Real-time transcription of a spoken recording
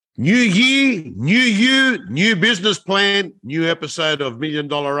New year, new you, new business plan, new episode of Million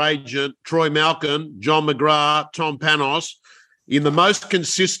Dollar Agent. Troy Malkin, John McGrath, Tom Panos. In the most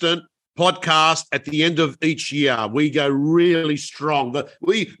consistent podcast at the end of each year, we go really strong.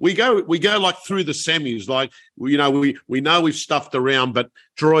 We go like through the semis. Like we know we've stuffed around, but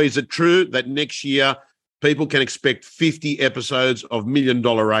Troy, is it true that next year people can expect 50 episodes of Million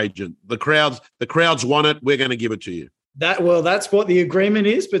Dollar Agent? The crowds want it. We're going to give it to you. That's what the agreement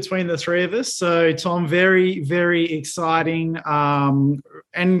is between the three of us. So, Tom, very, very exciting.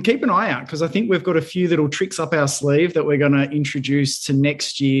 And keep an eye out, because I think we've got a few little tricks up our sleeve that we're going to introduce to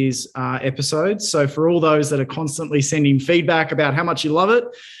next year's episodes. So for all those that are constantly sending feedback about how much you love it,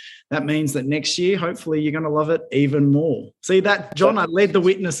 that means that next year, hopefully, you're going to love it even more. See that, John? I led the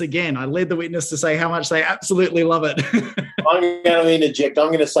witness again. I led the witness to say how much they absolutely love it. I'm going to interject. I'm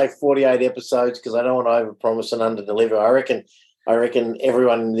going to say 48 episodes because I don't want to overpromise and underdeliver. I reckon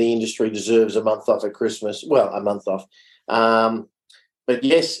everyone in the industry deserves a month off at Christmas. Well, a month off. But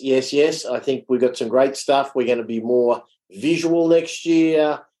yes. I think we've got some great stuff. We're going to be more visual next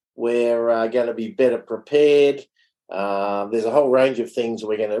year. We're going to be better prepared. There's a whole range of things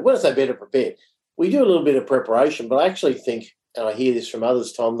we're going to, when I say better prepared, we do a little bit of preparation, but I actually think, and I hear this from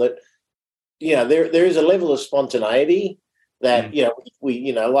others, Tom, that, there is a level of spontaneity that,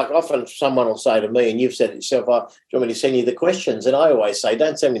 like often someone will say to me, and you've said it yourself, do you want me to send you the questions? And I always say,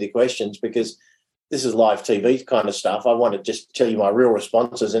 don't send me the questions because this is live TV kind of stuff. I want to just tell you my real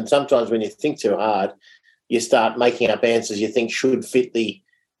responses. And sometimes when you think too hard, you start making up answers you think should fit the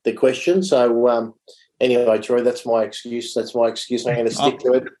question. So, anyway, Troy, that's my excuse. I'm going to stick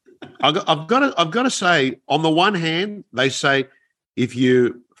to it. I've got to say, on the one hand, they say if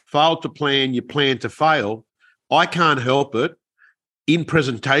you fail to plan, you plan to fail. I can't help it. In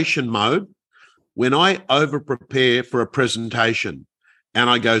presentation mode, when I over-prepare for a presentation and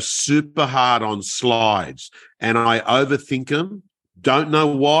I go super hard on slides and I overthink them, don't know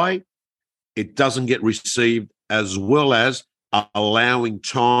why, it doesn't get received as well as allowing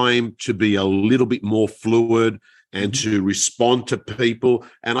time to be a little bit more fluid and to respond to people.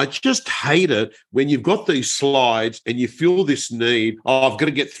 And I just hate it when you've got these slides and you feel this need, I've got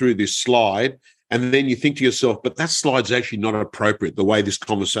to get through this slide. And then you think to yourself, but that slide's actually not appropriate the way this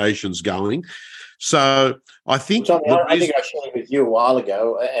conversation's going. So I think... I think I shared with you a while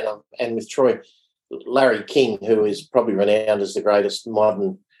ago and with Troy, Larry King, who is probably renowned as the greatest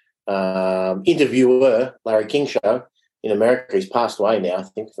modern interviewer, Larry King Show, in America. He's passed away now, I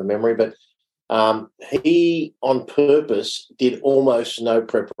think, from memory. But he, on purpose, did almost no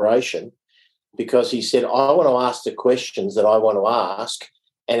preparation because he said, I want to ask the questions that I want to ask,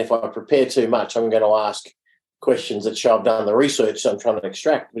 and if I prepare too much, I'm going to ask questions that show I've done the research I'm trying to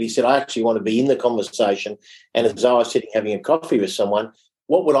extract. But he said, I actually want to be in the conversation, and as I was sitting having a coffee with someone,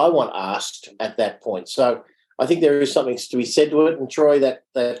 what would I want asked at that point? So I think there is something to be said to it, and Troy, that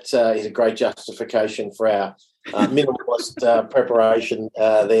is a great justification for our minimalist preparation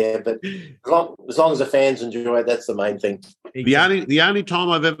there. But as long as the fans enjoy it, that's the main thing. The only time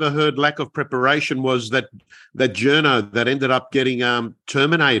I've ever heard lack of preparation was that journo that ended up getting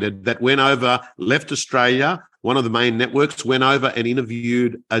terminated, that went over, left Australia, one of the main networks, went over and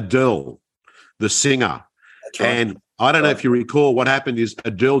interviewed Adele, the singer. That's right. And I don't know if you recall, what happened is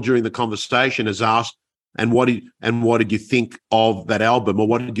Adele during the conversation has asked, And what did you think of that album, or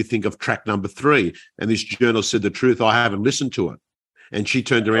what did you think of track number 3? And this journalist said the truth, I haven't listened to it. And she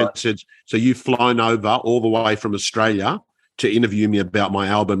turned around and said, so you've flown over all the way from Australia to interview me about my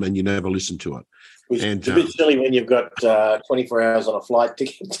album and you never listened to it. It's a bit silly when you've got 24 hours on a flight to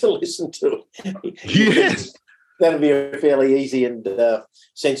get to listen to it. Yes. That'd be a fairly easy and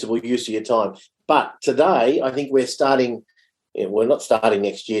sensible use of your time. But today, I think we're starting... we're not starting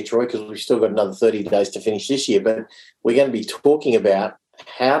next year, Troy, because we've still got another 30 days to finish this year, but we're going to be talking about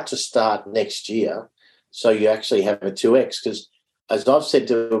how to start next year so you actually have a 2X. Because as I've said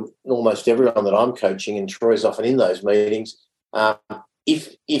to almost everyone that I'm coaching, and Troy's often in those meetings,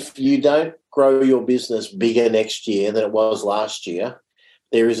 if you don't grow your business bigger next year than it was last year,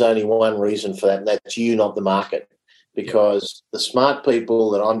 there is only one reason for that, and that's you, not the market. Because the smart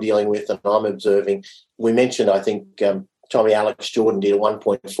people that I'm dealing with and I'm observing, we mentioned, I think, Tommy Alex Jordan did a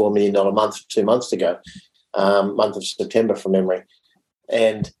 $1.4 million month 2 months ago, month of September from memory.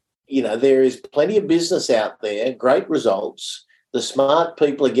 And, there is plenty of business out there, great results. The smart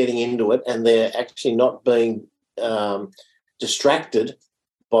people are getting into it and they're actually not being distracted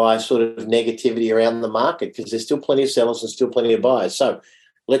by sort of negativity around the market because there's still plenty of sellers and still plenty of buyers. So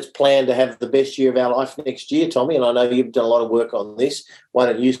let's plan to have the best year of our life next year, Tommy. And I know you've done a lot of work on this. Why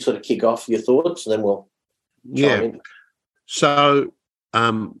don't you sort of kick off your thoughts and then we'll chime in. So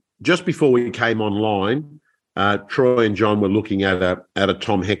just before we came online, Troy and John were looking at a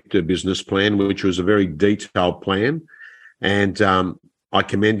Tom Hector business plan, which was a very detailed plan. And I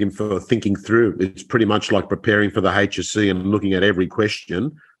commend him for thinking through. It's pretty much like preparing for the HSC and looking at every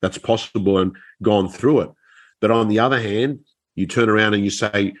question that's possible and gone through it. But on the other hand, you turn around and you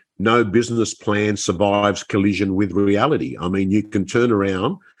say, no business plan survives collision with reality. I mean, you can turn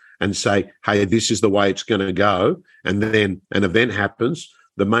around and say, hey, this is the way it's going to go. And then an event happens.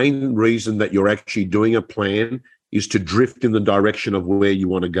 The main reason that you're actually doing a plan is to drift in the direction of where you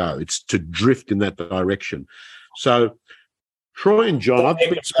want to go. It's to drift in that direction. So Troy and John,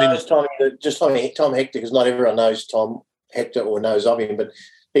 Tom Hector, because not everyone knows Tom Hector or knows of him, but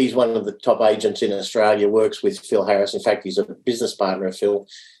he's one of the top agents in Australia, works with Phil Harris. In fact, he's a business partner of Phil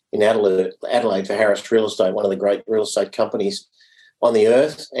in Adelaide for Harris Real Estate, one of the great real estate companies on the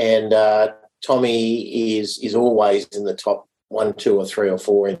earth. And Tommy is always in the top 1, 2, or 3 or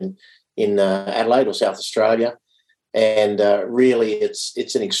 4 in Adelaide or South Australia. And really,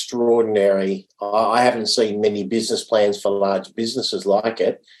 it's an extraordinary. I haven't seen many business plans for large businesses like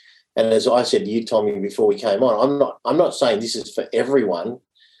it. And as I said to you, Tommy, before we came on, I'm not saying this is for everyone,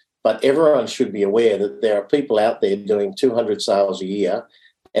 but everyone should be aware that there are people out there doing 200 sales a year,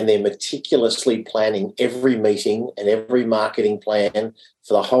 and they're meticulously planning every meeting and every marketing plan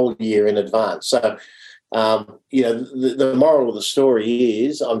for the whole year in advance. So, the moral of the story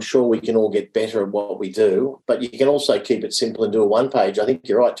is I'm sure we can all get better at what we do, but you can also keep it simple and do a one page. I think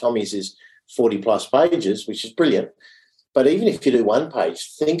you're right. Tommy's is 40 plus pages, which is brilliant. But even if you do one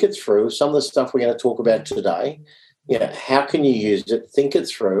page, think it through. Some of the stuff we're going to talk about today, how can you use it? Think it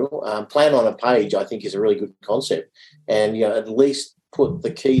through. Plan on a page, I think, is a really good concept. And, at least put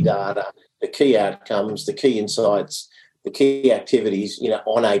the key data, the key outcomes, the key insights, the key activities,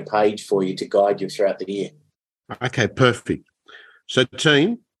 on a page for you to guide you throughout the year. Okay, perfect. So,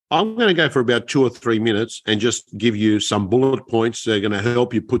 team, I'm going to go for about 2 or 3 minutes and just give you some bullet points that are going to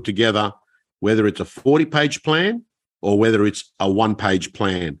help you put together whether it's a 40-page plan or whether it's a one-page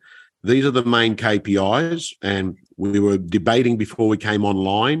plan. These are the main KPIs, and we were debating before we came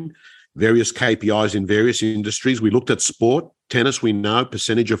online various KPIs in various industries. We looked at sport. Tennis, we know,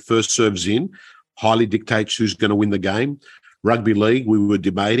 percentage of first serves in highly dictates who's going to win the game. Rugby league, we were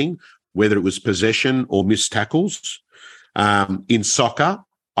debating whether it was possession or missed tackles. In soccer,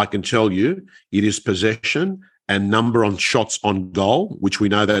 I can tell you it is possession and number on shots on goal, which we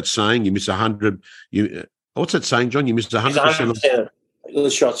know that saying. You miss 100. What's that saying, John? You miss 100% of the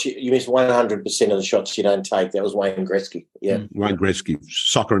shots. You miss 100% of the shots you don't take. That was Wayne Gretzky. Yeah, Wayne Gretzky.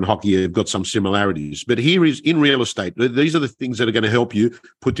 Soccer and hockey have got some similarities, but here is in real estate. These are the things that are going to help you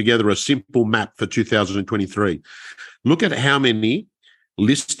put together a simple map for 2023. Look at how many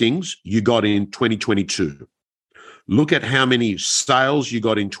listings you got in 2022. Look at how many sales you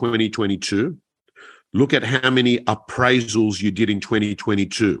got in 2022. Look at how many appraisals you did in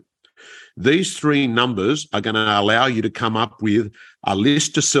 2022. These 3 numbers are going to allow you to come up with a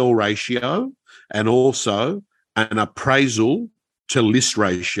list to sell ratio and also an appraisal to list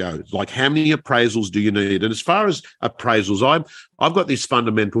ratio. Like how many appraisals do you need? And as far as appraisals, I've got this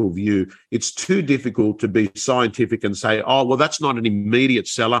fundamental view. It's too difficult to be scientific and say, oh, well, that's not an immediate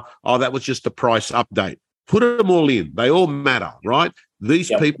seller. Oh, that was just a price update. Put them all in. They all matter, right?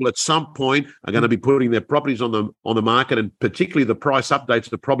 These people at some point are going to be putting their properties on the market, and particularly the price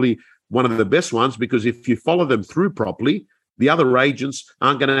updates are probably one of the best ones, because if you follow them through properly, the other agents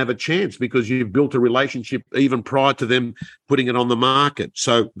aren't going to have a chance because you've built a relationship even prior to them putting it on the market.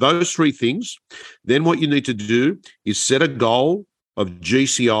 So those 3 things. Then what you need to do is set a goal of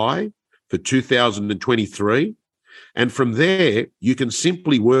GCI for 2023. And from there, you can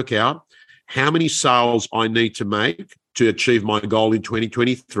simply work out how many sales I need to make to achieve my goal in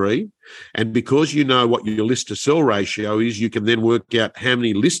 2023. And because you know what your list to sell ratio is, you can then work out how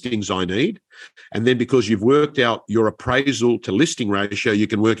many listings I need. And then because you've worked out your appraisal to listing ratio, you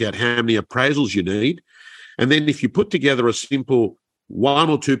can work out how many appraisals you need. And then if you put together a simple 1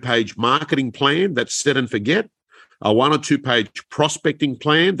 or 2 page marketing plan that's set and forget, a 1 or 2 page prospecting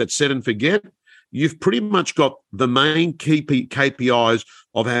plan that's set and forget, you've pretty much got the main key KPIs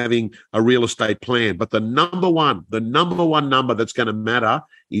of having a real estate plan. But the number one number that's going to matter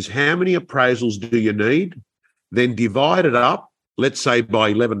is how many appraisals do you need, then divide it up, let's say by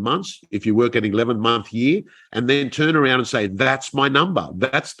 11 months, if you work an 11-month year, and then turn around and say, that's my number.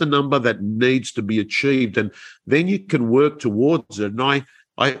 That's the number that needs to be achieved. And then you can work towards it. And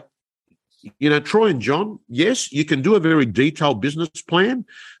Troy and John, yes, you can do a very detailed business plan,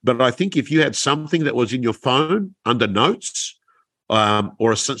 but I think if you had something that was in your phone under notes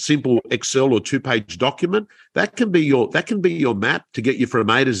or a simple Excel or 2-page document, that can be your map to get you from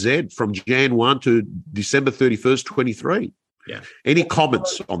A to Z from Jan 1 to December 31st, 23. Yeah. Any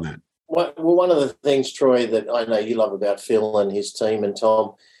comments on that? Well, one of the things, Troy, that I know you love about Phil and his team and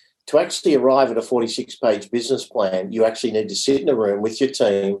Tom, to actually arrive at a 46-page business plan, you actually need to sit in a room with your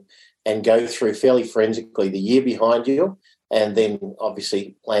team and go through fairly forensically the year behind you and then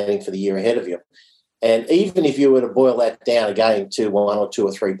obviously planning for the year ahead of you. And even if you were to boil that down again to 1 or 2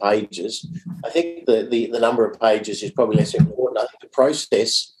 or 3 pages, I think the number of pages is probably less important. I think the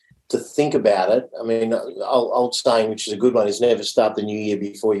process to think about it, I mean, old saying, which is a good one, is never start the new year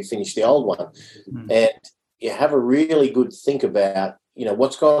before you finish the old one. And you have a really good think about,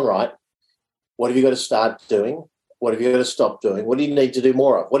 what's gone right, what have you got to start doing, what have you got to stop doing, what do you need to do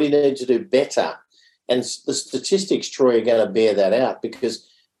more of, what do you need to do better? And the statistics, Troy, are going to bear that out because,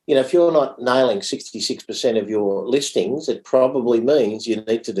 if you're not nailing 66% of your listings, it probably means you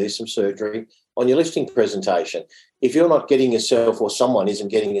need to do some surgery on your listing presentation. If you're not getting yourself or someone isn't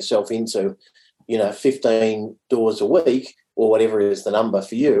getting yourself into, 15 doors a week or whatever is the number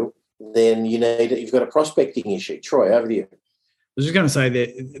for you, then you've got a prospecting issue. Troy, over to you. I was just going to say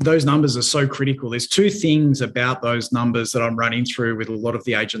that those numbers are so critical. There's 2 things about those numbers that I'm running through with a lot of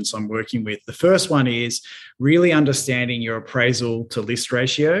the agents I'm working with. The first one is really understanding your appraisal to list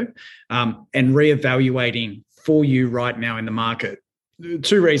ratio and reevaluating for you right now in the market.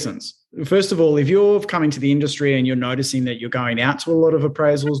 2 reasons. First of all, if you're coming to the industry and you're noticing that you're going out to a lot of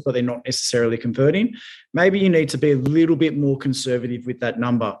appraisals, but they're not necessarily converting, maybe you need to be a little bit more conservative with that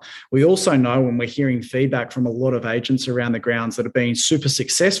number. We also know when we're hearing feedback from a lot of agents around the grounds that are being super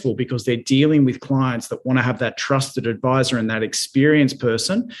successful because they're dealing with clients that want to have that trusted advisor and that experienced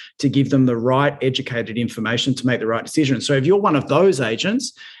person to give them the right educated information to make the right decision. So if you're one of those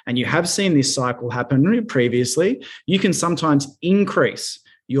agents and you have seen this cycle happen previously, you can sometimes increase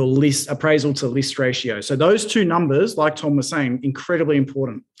your list appraisal to list ratio. So those 2 numbers, like Tom was saying, incredibly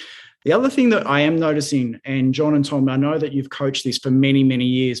important. The other thing that I am noticing, and John and Tom, I know that you've coached this for many, many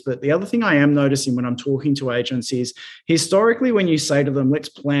years, but the other thing I am noticing when I'm talking to agents is historically when you say to them, let's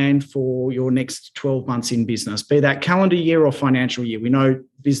plan for your next 12 months in business, be that calendar year or financial year, we know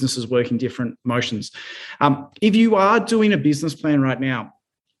businesses work in different motions. If you are doing a business plan right now,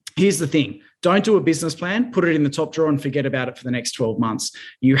 here's the thing. Don't do a business plan, put it in the top drawer and forget about it for the next 12 months.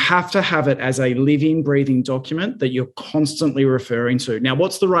 You have to have it as a living, breathing document that you're constantly referring to. Now,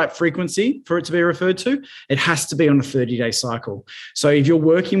 what's the right frequency for it to be referred to? It has to be on a 30-day cycle. So if you're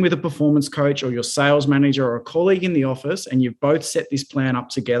working with a performance coach or your sales manager or a colleague in the office and you've both set this plan up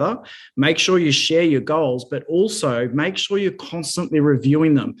together, make sure you share your goals, but also make sure you're constantly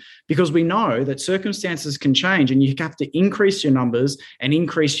reviewing them because we know that circumstances can change and you have to increase your numbers and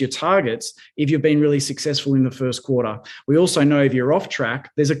increase your targets if you've been really successful in the first quarter. We also know if you're off track,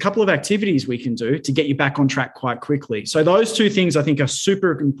 there's a couple of activities we can do to get you back on track quite quickly. So those 2 things I think are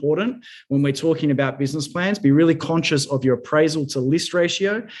super important when we're talking about business plans. Be really conscious of your appraisal to list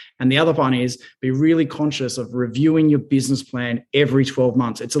ratio. And the other one is be really conscious of reviewing your business plan every 12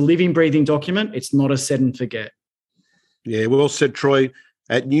 months. It's a living, breathing document. It's not a set and forget. Yeah, well said, Troy.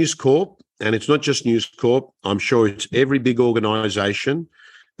 At News Corp, and it's not just News Corp, I'm sure it's every big organisation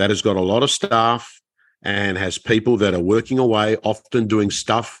that has got a lot of staff and has people that are working away, often doing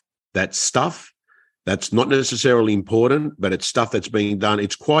stuff that's not necessarily important, but it's stuff that's being done.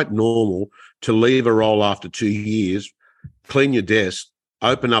 It's quite normal to leave a role after 2 years, clean your desk,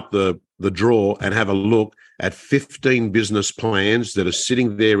 open up the drawer and have a look at 15 business plans that are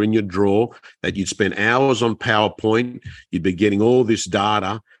sitting there in your drawer that you'd spend hours on PowerPoint, you'd be getting all this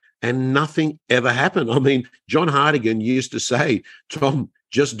data, and nothing ever happened. I mean, John Hardigan used to say, Tom,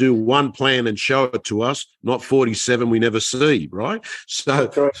 just do one plan and show it to us, not 47 we never see, right? So,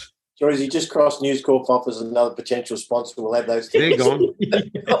 Troy, he just crossed News Corp off as another potential sponsor. We'll have those. They're gone.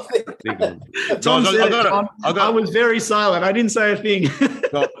 They're gone. I was very silent. I didn't say a thing.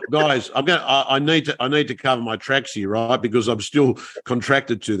 Guys, I need to cover my tracks here, right? Because I'm still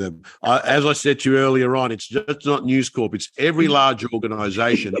contracted to them. As I said to you earlier on, it's just not News Corp. It's every large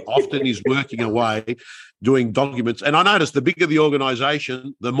organisation often is working away doing documents. And I noticed the bigger the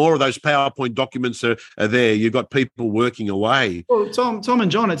organisation, the more of those PowerPoint documents are there. You've got people working away. Well, Tom and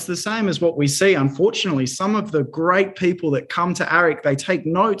John, it's the same as what we see. Unfortunately, some of the great people that come to ARIC, they take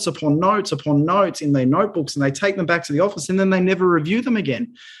notes upon notes upon notes in their notebooks and they take them back to the office and then they never review them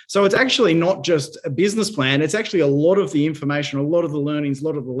again. So it's actually not just a business plan. It's actually a lot of the information, a lot of the learnings, a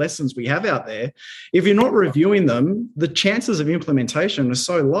lot of the lessons we have out there. If you're not reviewing them, the chances of implementation are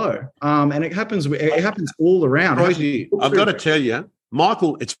so low. And it happens all around. Crazy. I've got to tell you,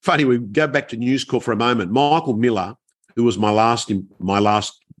 Michael, it's funny, we go back to News Corp for a moment. Michael Miller, who was my last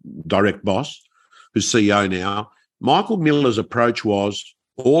direct boss, who's CEO now, Michael Miller's approach was,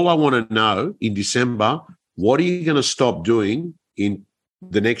 all I want to know in December, what are you going to stop doing in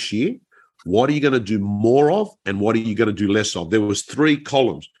the next year? What are you going to do more of, and what are you going to do less of? There was 3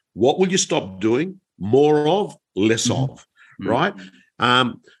 columns. What will you stop doing? More of, less of, right?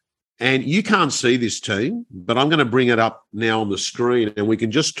 And you can't see this team, but I'm going to bring it up now on the screen, and we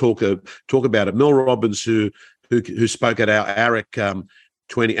can just talk about it. Mel Robbins, who spoke at our AREC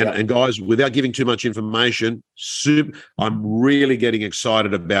 20, and guys, without giving too much information, I'm really getting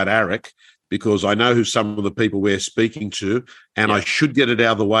excited about AREC because I know who some of the people we're speaking to, and I should get it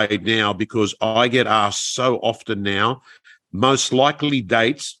out of the way now because I get asked so often now, most likely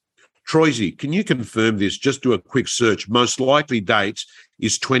dates. Troisy, can you confirm this? Just do a quick search. Most likely dates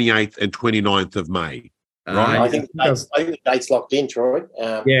is 28th and 29th of May, right? I think the date's locked in, Troy.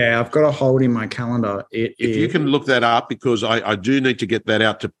 Yeah, I've got a hold in my calendar. If you can look that up, because I do need to get that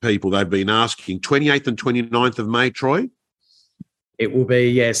out to people. They've been asking. 28th and 29th of May, Troy? It will be,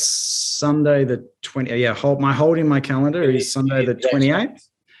 yes, Sunday the 20th. Yeah, my hold in my calendar is Sunday the 28th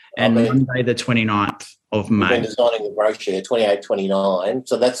and Monday the 29th of May. We've been designing the brochure, 28, 29.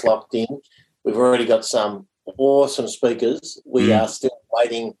 So that's locked in. We've already got some awesome speakers. We are still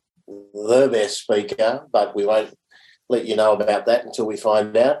waiting the best speaker, but we won't let you know about that until we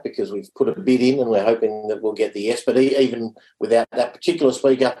find out because we've put a bid in and we're hoping that we'll get the yes. But even without that particular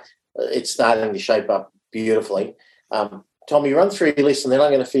speaker, it's starting to shape up beautifully. Tommy, run through your list and then I'm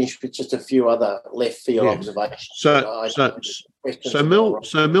going to finish with just a few other left field observations. So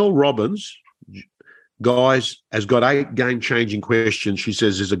Mel Robbins, guys, has got 8 game-changing questions. She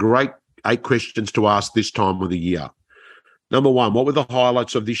says there's a great 8 questions to ask this time of the year. Number 1, what were the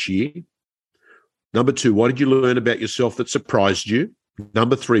highlights of this year? Number 2, what did you learn about yourself that surprised you?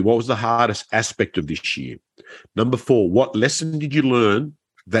 Number 3, what was the hardest aspect of this year? Number 4, what lesson did you learn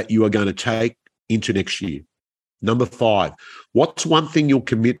that you are going to take into next year? Number 5, what's one thing you'll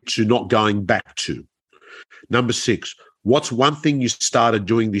commit to not going back to? Number 6, what's one thing you started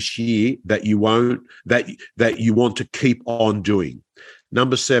doing this year that you want to keep on doing?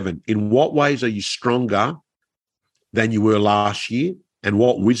 Number 7, in what ways are you stronger than you were last year? And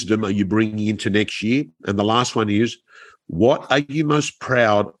what wisdom are you bringing into next year? And the last one is, what are you most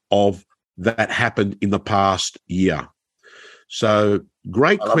proud of that happened in the past year? So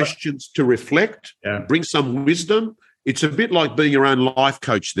great questions to reflect, bring some wisdom. It's a bit like being your own life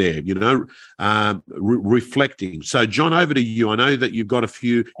coach there, reflecting. So, John, over to you. I know that you've got a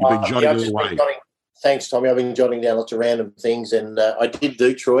few, you've been jotting away. Thanks, Tommy. I've been jotting down lots of random things, and I did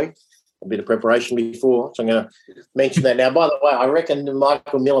do, Troy, a bit of preparation before, so I'm going to mention that now. By the way, I reckon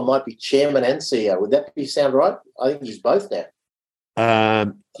Michael Miller might be chairman and CEO. Would that sound right? I think he's both now.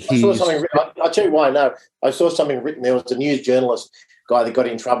 I saw something written. I'll tell you why. No, I saw something written. There was a news journalist guy that got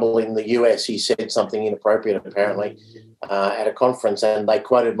in trouble in the US. He said something inappropriate, apparently, at a conference, and they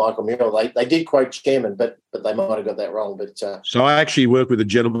quoted Michael Miller. They did quote chairman, but they might have got that wrong. But so I actually work with a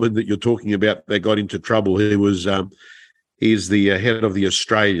gentleman that you're talking about that got into trouble. He was he's the head of the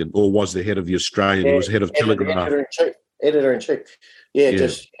Australian, or was the head of the Australian. He was head of Telegraph. Editor-in-chief. Yeah,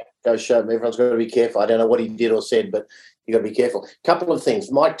 just goes show them. Everyone's got to be careful. I don't know what he did or said, but you got to be careful. A couple of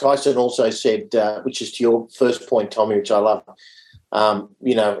things. Mike Tyson also said, which is to your first point, Tommy, which I love.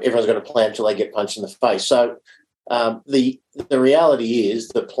 Everyone's got a plan until they get punched in the face. So the reality is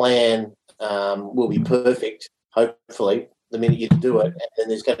the plan will be perfect, hopefully, the minute you do it, and then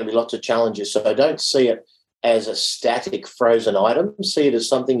there's going to be lots of challenges. So don't see it as a static frozen item. See it as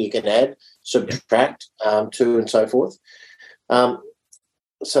something you can add, subtract to, and so forth.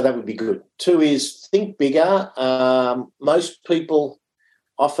 So that would be good. 2 is think bigger. Most people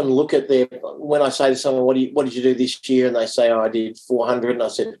often look at when I say to someone, what did you do this year? And they say, I did 400. And I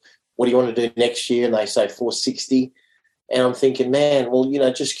said, what do you want to do next year? And they say 460. And I'm thinking, man, well,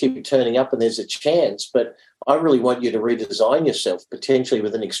 just keep turning up and there's a chance. But I really want you to redesign yourself, potentially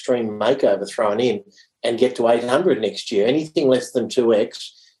with an extreme makeover thrown in, and get to 800 next year. Anything less than 2x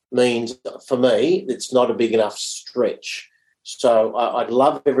means, for me, it's not a big enough stretch. So I'd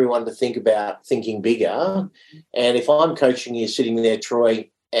love everyone to think about thinking bigger. And if I'm coaching you sitting there, Troy,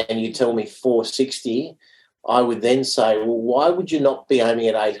 and you tell me 460, I would then say, well, why would you not be aiming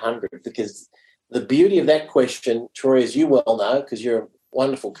at 800? Because the beauty of that question, Troy, as you well know, because you're a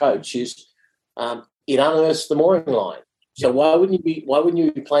wonderful coach, is it unearths the mooring line. So why wouldn't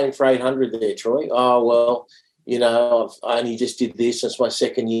you be playing for 800 there, Troy? Oh, well, I only just did this. It's my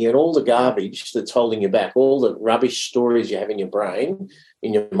second year. And all the garbage that's holding you back, all the rubbish stories you have in your brain,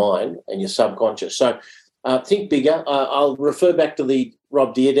 in your mind, and your subconscious. So think bigger. I'll refer back to the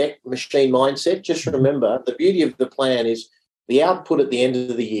Rob Deerdeck, machine mindset. Just remember, the beauty of the plan is the output at the end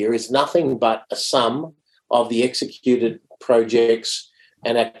of the year is nothing but a sum of the executed projects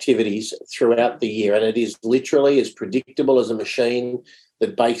and activities throughout the year. And it is literally as predictable as a machine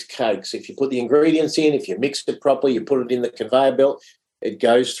that bakes cakes. If you put the ingredients in, if you mix it properly, you put it in the conveyor belt, it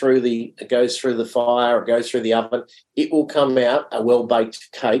goes through the fire, it goes through the oven. It will come out a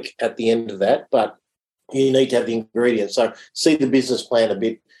well-baked cake at the end of that, but you need to have the ingredients. So see the business plan a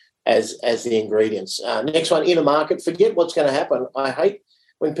bit as the ingredients. Next one, inner market. Forget what's going to happen. I hate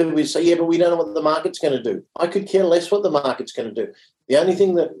when people say, yeah, but we don't know what the market's going to do. I could care less what the market's going to do. The only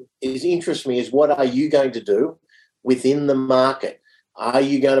thing that interests me is what are you going to do within the market? Are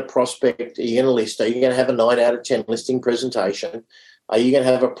you going to prospect? Are you going to list? Are you going to have a 9 out of 10 listing presentation? Are you going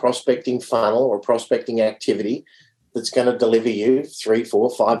to have a prospecting funnel or prospecting activity that's going to deliver you 3,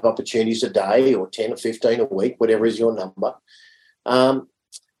 4, 5 opportunities a day or 10 or 15 a week, whatever is your number?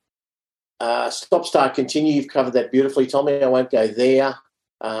 Stop, start, continue. You've covered that beautifully, Tommy. I won't go there.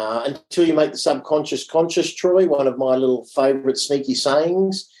 Until you make the subconscious conscious, Troy, one of my little favourite sneaky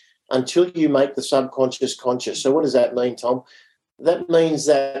sayings, until you make the subconscious conscious. So what does that mean, Tom? That means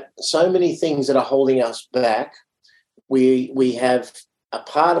that so many things that are holding us back, we have a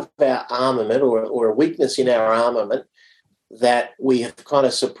part of our armament or a weakness in our armament that we have kind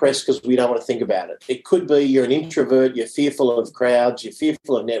of suppressed because we don't want to think about it. It could be you're an introvert, you're fearful of crowds, you're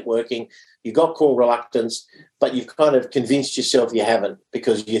fearful of networking, you've got call reluctance, but you've kind of convinced yourself you haven't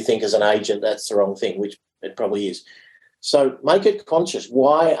because you think as an agent that's the wrong thing, which it probably is. So make it conscious.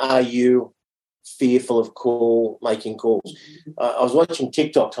 Why are you fearful of making calls? I was watching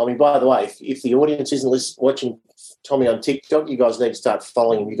TikTok, Tommy. By the way, if the audience isn't watching Tommy on TikTok, you guys need to start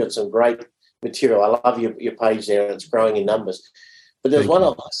following him. You've got some great material. I love your page there, and it's growing in numbers. But there's one I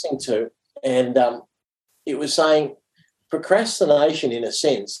was listening to, and it was saying procrastination, in a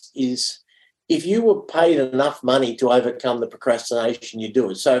sense, is if you were paid enough money to overcome the procrastination, you do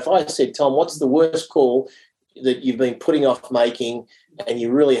it. So if I said, Tom, what's the worst call that you've been putting off making and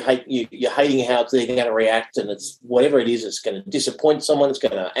you really hate, you're hating how they're going to react, and it's whatever it is, it's going to disappoint someone, it's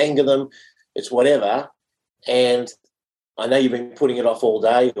going to anger them, it's whatever, and I know you've been putting it off all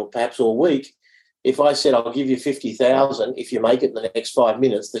day or perhaps all week. If I said I'll give you 50,000 if you make it in the next 5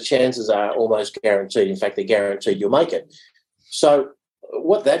 minutes, the chances are almost guaranteed. In fact, they're guaranteed you'll make it. So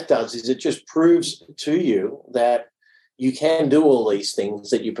what that does is it just proves to you that you can do all these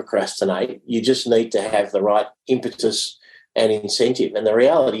things that you procrastinate. You just need to have the right impetus and incentive. And the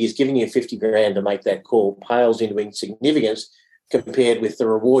reality is giving you 50 grand to make that call pales into insignificance compared with the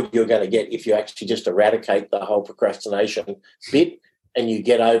reward you're going to get if you actually just eradicate the whole procrastination bit and you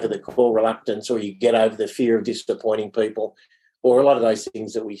get over the call reluctance, or you get over the fear of disappointing people, or a lot of those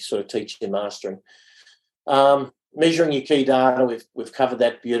things that we sort of teach in mastering. Measuring your key data, we've covered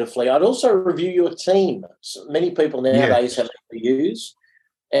that beautifully. I'd also review your team. So many people nowadays have reviews,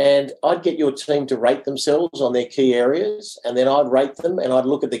 and I'd get your team to rate themselves on their key areas, and then I'd rate them and I'd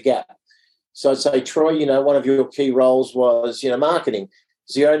look at the gap. So I'd say, Troy, one of your key roles was, marketing.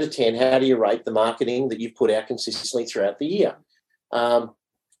 0 to 10, how do you rate the marketing that you've put out consistently throughout the year?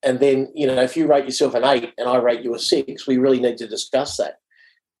 And then, if you rate yourself an 8 and I rate you a 6, we really need to discuss that.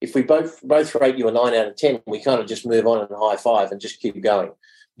 If we both rate you a 9 out of 10, we kind of just move on and high five and just keep going.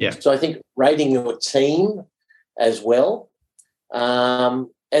 Yeah. So I think rating your team as well. And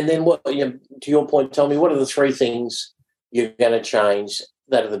then to your point, Tommy, what are the 3 things you're going to change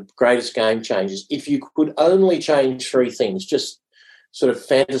that are the greatest game changers? If you could only change 3 things, just sort of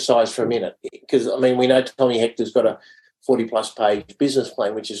fantasize for a minute, because, we know Tommy Hector's got a 40-plus page business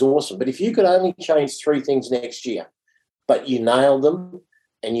plan, which is awesome. But if you could only change 3 things next year, but you nailed them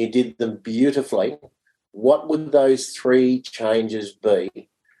and you did them beautifully, what would those 3 changes be?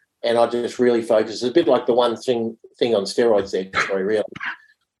 And I just really focus. It's a bit like the one thing on steroids there, Troy, really.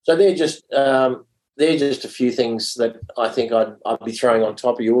 So they're just a few things that I think I'd be throwing on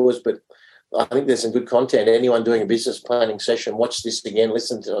top of yours, but I think there's some good content. Anyone doing a business planning session, watch this again,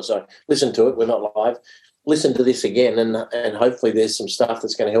 listen to it. We're not live. Listen to this again, and hopefully there's some stuff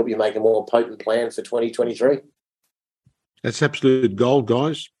that's going to help you make a more potent plan for 2023. That's absolute gold,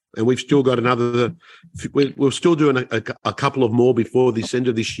 guys. And we've still got we're still doing a couple of more before this end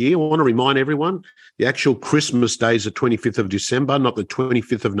of this year. I want to remind everyone, the actual Christmas day is the 25th of December, not the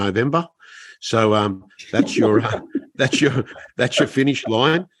 25th of November. So that's your finish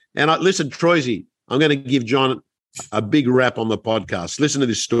line. And listen, Troisy, I'm going to give John a big rap on the podcast. Listen to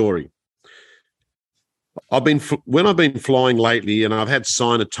this story. When I've been flying lately, and I've had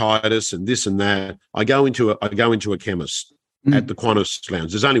sinusitis and this and that, I go into a chemist at the Qantas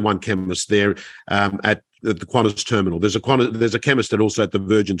Lounge. There's only one chemist there at at the Qantas terminal. There's a chemist also at the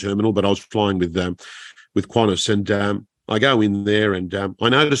Virgin terminal, but I was flying with Qantas, and I go in there, and I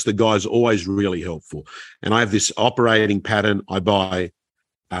notice the guy's always really helpful. And I have this operating pattern. I buy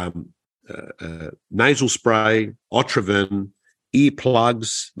nasal spray, Otrivin,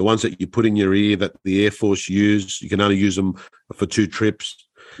 earplugs, the ones that you put in your ear that the Air Force use. You can only use them for 2 trips.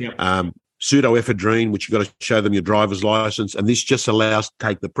 Yep. Pseudoephedrine, which you've got to show them your driver's license, and this just allows to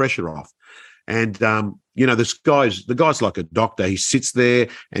take the pressure off. And the guy's like a doctor. He sits there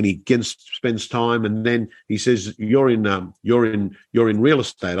and he spends time, and then he says, "You're in real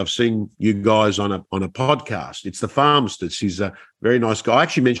estate. I've seen you guys on a podcast. It's the Farmsters." He's a very nice guy. I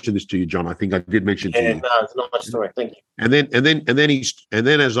actually mentioned this to you, John. I think I did mention to you. No, it's a nice story. Thank you. And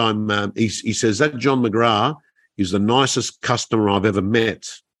then as I'm, he says that John McGrath is the nicest customer I've ever met.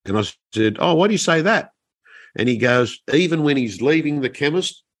 And I said, "Oh, why do you say that?" And he goes, "Even when he's leaving the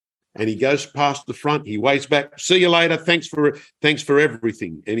chemist, and he goes past the front, he waves back, 'See you later. Thanks for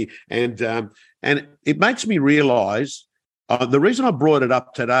everything.'" And it makes me realise the reason I brought it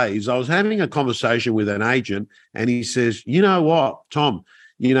up today is I was having a conversation with an agent, and he says, "You know what, Tom?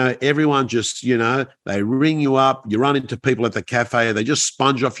 Everyone just, they ring you up. You run into people at the cafe. They just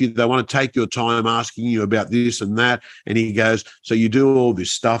sponge off you. They want to take your time asking you about this and that." And he goes, "So you do all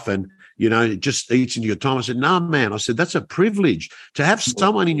this stuff and, it just eats into your time." I said, "No, man." I said, "That's a privilege to have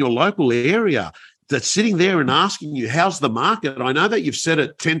someone in your local area that's sitting there and asking you, how's the market? I know that you've said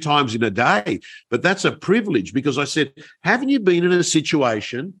it 10 times in a day, but that's a privilege." Because I said, haven't you been in a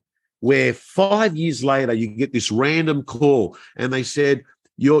situation where 5 years later you get this random call and they said,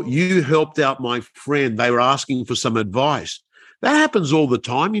 you helped out my friend. They were asking for some advice. That happens all the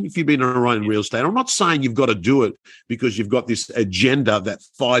time if you've been around real estate. I'm not saying you've got to do it because you've got this agenda that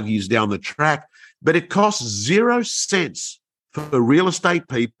 5 years down the track, but it costs 0 cents for real estate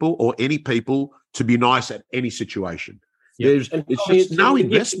people or any people to be nice at any situation. Yeah. It's just no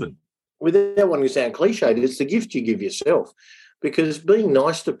investment. Without wanting to sound cliched, it's the gift you give yourself, because being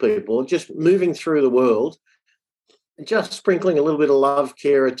nice to people, just moving through the world, just sprinkling a little bit of love,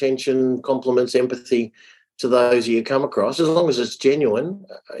 care, attention, compliments, empathy to those you come across, as long as it's genuine,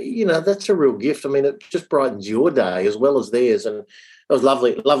 that's a real gift. I mean, it just brightens your day as well as theirs. And it was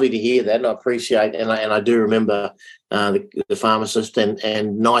lovely to hear that, and I appreciate, and I do remember the pharmacist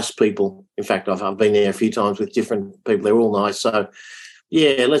and nice people. In fact, I've been there a few times with different people. They're all nice. So,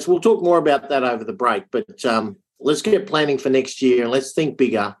 yeah, we'll talk more about that over the break. But let's get planning for next year, and let's think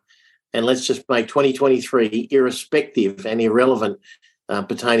bigger, and let's just make 2023 irrespective and irrelevant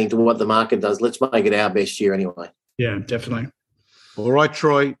pertaining to what the market does. Let's make it our best year anyway. Yeah, definitely. All right,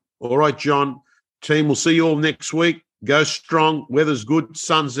 Troy. All right, John. Team, we'll see you all next week. Go strong. Weather's good.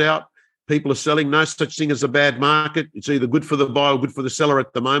 Sun's out. People are selling. No such thing as a bad market. It's either good for the buyer or good for the seller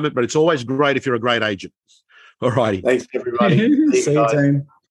at the moment, but it's always great if you're a great agent. All righty. Thanks, everybody. See you, team.